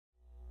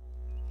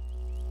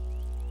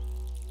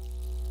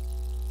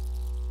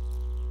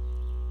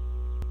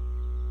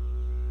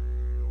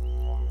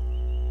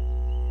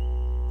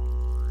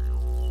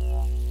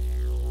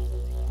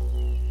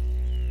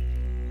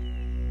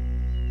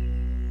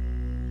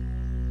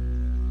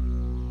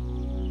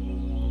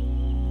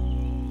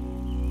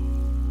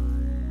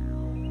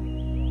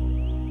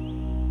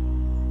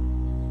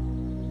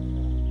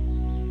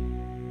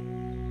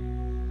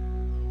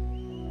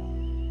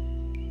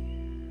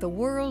The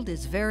world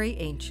is very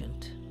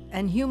ancient,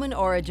 and human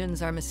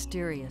origins are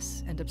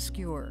mysterious and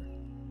obscure.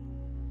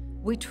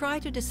 We try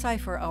to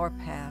decipher our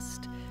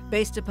past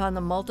based upon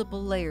the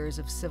multiple layers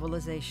of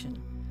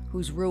civilization,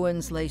 whose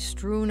ruins lay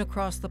strewn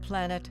across the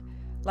planet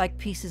like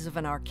pieces of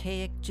an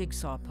archaic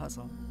jigsaw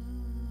puzzle.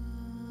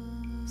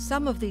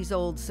 Some of these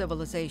old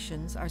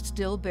civilizations are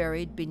still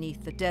buried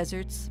beneath the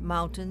deserts,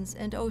 mountains,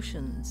 and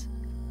oceans,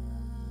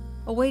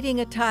 awaiting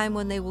a time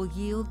when they will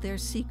yield their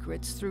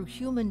secrets through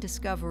human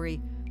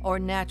discovery or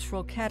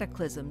natural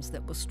cataclysms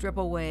that will strip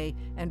away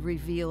and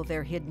reveal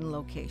their hidden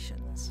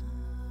locations.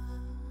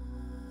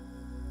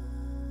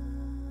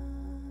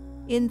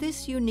 In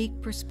this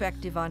unique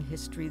perspective on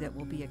history that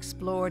will be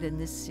explored in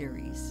this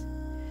series,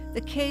 the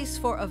case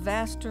for a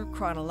vaster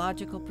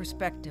chronological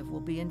perspective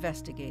will be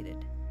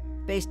investigated,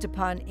 based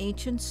upon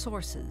ancient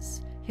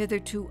sources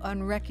hitherto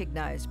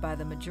unrecognized by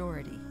the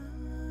majority.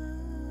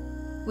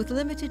 With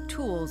limited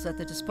tools at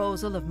the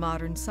disposal of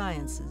modern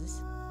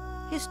sciences,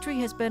 history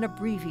has been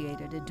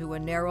abbreviated into a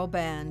narrow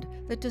band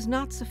that does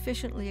not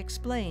sufficiently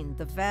explain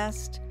the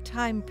vast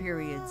time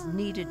periods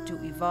needed to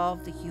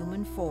evolve the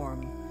human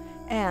form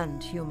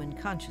and human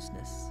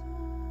consciousness.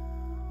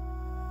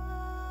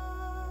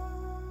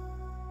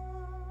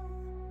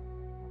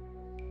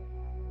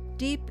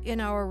 Deep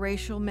in our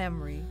racial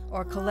memory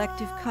or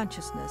collective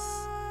consciousness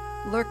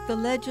lurk the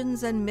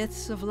legends and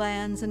myths of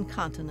lands and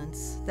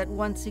continents that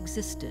once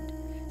existed,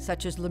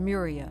 such as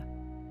Lemuria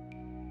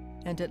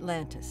and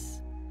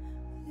Atlantis.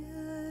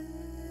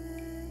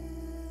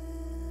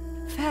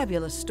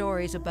 Fabulous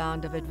stories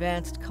abound of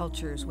advanced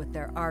cultures with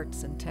their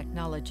arts and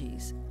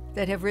technologies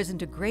that have risen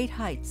to great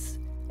heights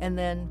and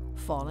then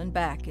fallen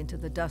back into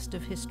the dust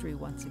of history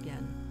once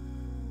again.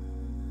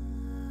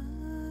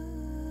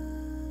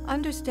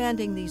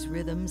 Understanding these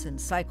rhythms and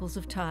cycles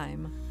of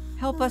time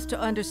help us to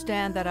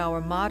understand that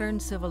our modern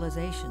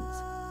civilizations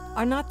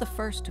are not the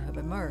first to have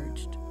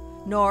emerged,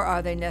 nor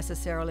are they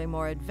necessarily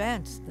more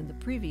advanced than the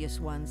previous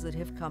ones that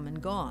have come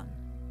and gone.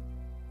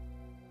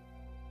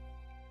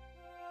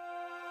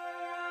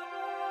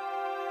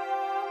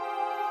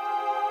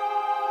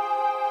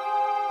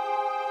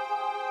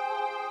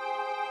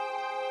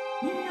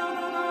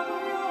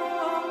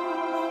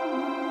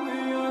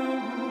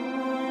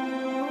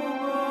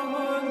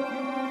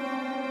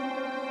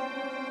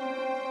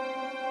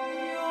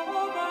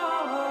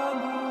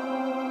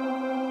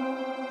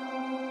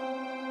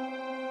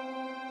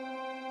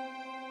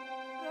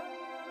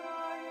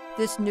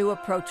 This new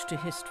approach to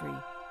history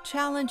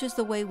challenges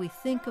the way we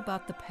think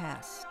about the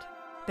past,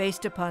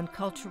 based upon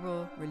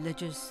cultural,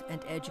 religious,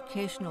 and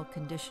educational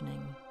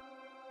conditioning.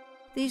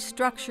 These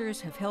structures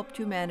have helped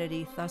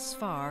humanity thus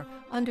far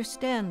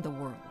understand the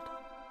world,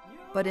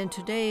 but in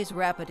today's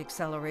rapid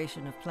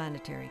acceleration of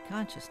planetary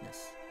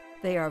consciousness,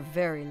 they are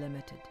very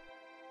limited.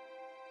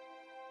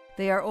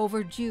 They are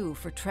overdue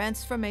for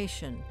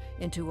transformation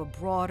into a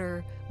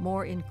broader,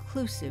 more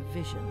inclusive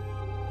vision.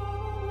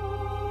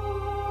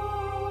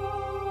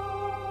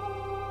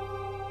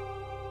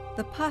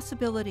 The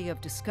possibility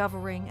of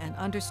discovering and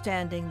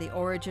understanding the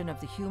origin of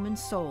the human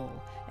soul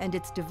and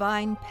its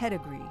divine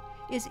pedigree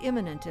is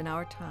imminent in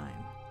our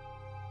time.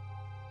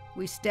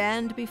 We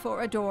stand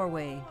before a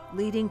doorway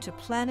leading to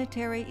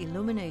planetary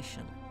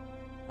illumination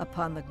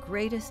upon the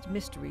greatest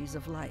mysteries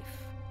of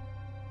life,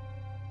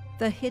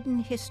 the hidden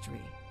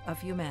history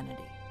of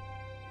humanity.